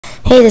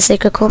Hey, this is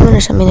Sacred Coleman, or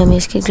something I'm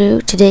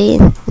Guru. Today,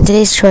 in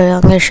today's tutorial,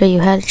 I'm going to show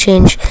you how to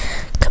change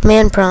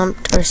command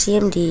prompt, or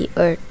CMD,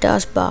 or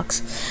DOS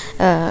box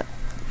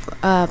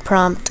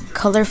prompt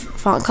color,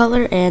 font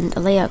color, and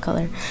layout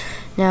color.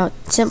 Now,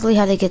 simply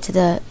how to get to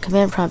the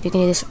command prompt, you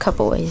can do this a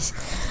couple ways.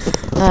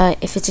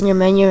 If it's in your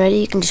menu already,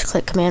 you can just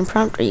click command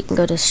prompt, or you can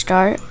go to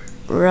start,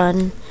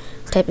 run,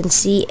 type in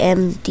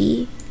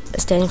CMD,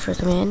 standing for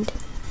command,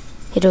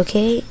 hit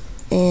OK,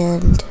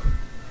 and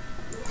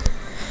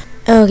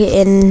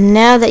okay, and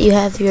now that you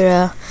have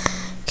your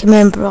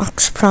command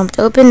box prompt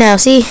open, now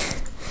see,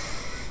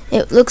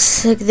 it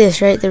looks like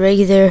this, right? The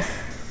regular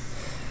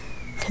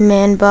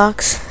command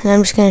box, and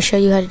I'm just going to show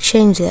you how to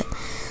change that.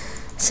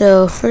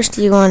 So first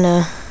you want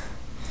to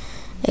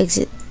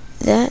exit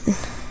that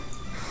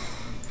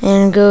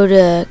and go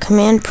to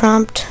command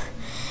prompt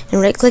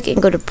and right click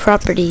and go to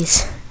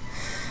properties.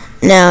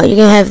 Now you're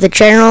going to have the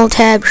general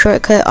tab,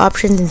 shortcut,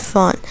 options, and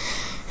font.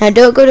 Now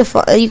don't go to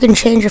font. You can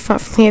change your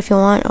font from here if you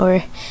want,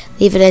 or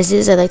leave it as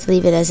is. I like to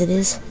leave it as it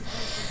is.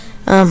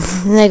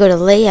 Then I go to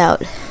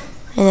layout,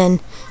 and then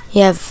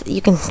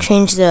you can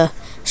change the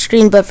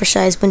screen buffer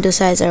size, window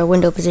size, or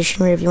window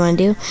position, whatever you want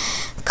to do.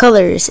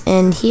 Colors,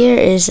 and here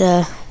is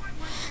the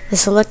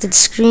selected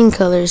screen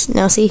colors.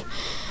 Now see,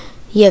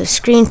 you have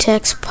screen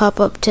text,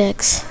 pop-up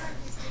text,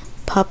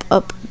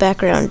 pop-up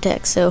background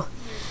text. So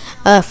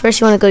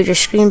first you want to go to your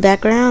screen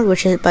background,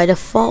 which is by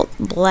default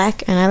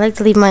black, and I like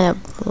to leave mine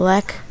at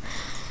black,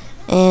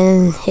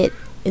 and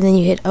then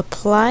you hit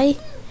apply,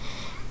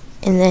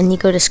 and then you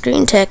go to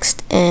screen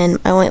text, and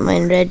I want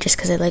mine red just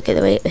because I like it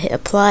the way. Hit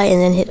apply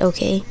and then hit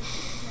OK,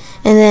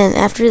 and then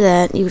after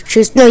that you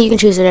choose, you can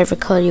choose whatever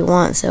color you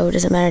want, so it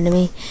doesn't matter to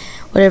me.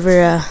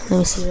 Whatever, let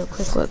me see real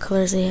quick what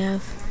colors they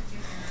have.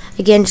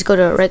 Again, just go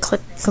to right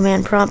click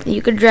command prompt.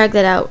 You could drag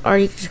that out, or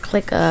you could just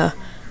click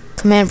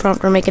command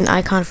prompt or make an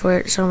icon for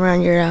it somewhere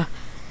on your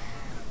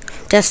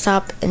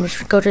desktop, and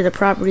just go to the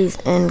properties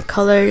and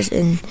colors,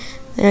 and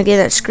then again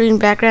that screen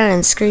background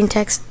and screen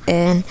text,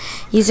 and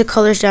use the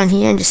colors down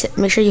here, and just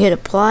make sure you hit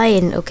apply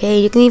and OK.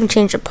 You can even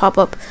change the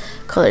pop-up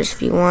colors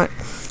if you want.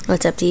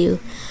 It's up to you.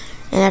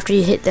 And after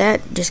you hit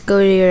that, just go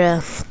to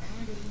your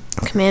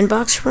command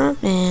box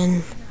prompt,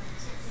 and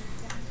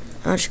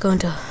I'll just go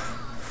into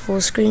full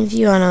screen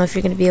view. I don't know if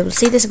you're going to be able to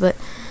see this, but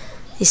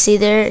you see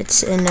there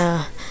it's in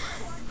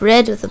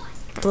red with a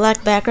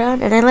black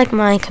background, and I like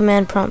my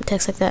command prompt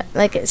text like that. I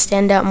like it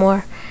stand out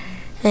more.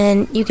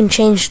 And you can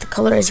change the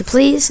color as you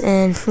please,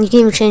 and you can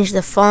even change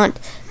the font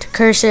to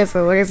cursive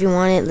or whatever you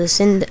want it.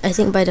 Lucinda, I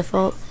think by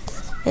default.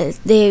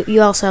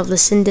 You also have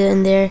Lucinda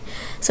in there,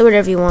 so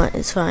whatever you want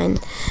is fine.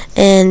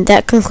 And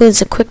that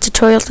concludes a quick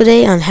tutorial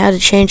today on how to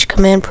change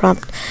command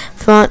prompt,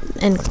 font,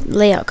 and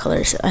layout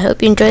colors. I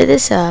hope you enjoyed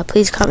this.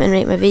 Please comment and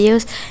rate my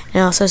videos,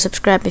 and also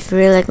subscribe if you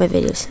really like my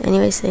videos.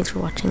 Anyways, thanks for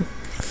watching.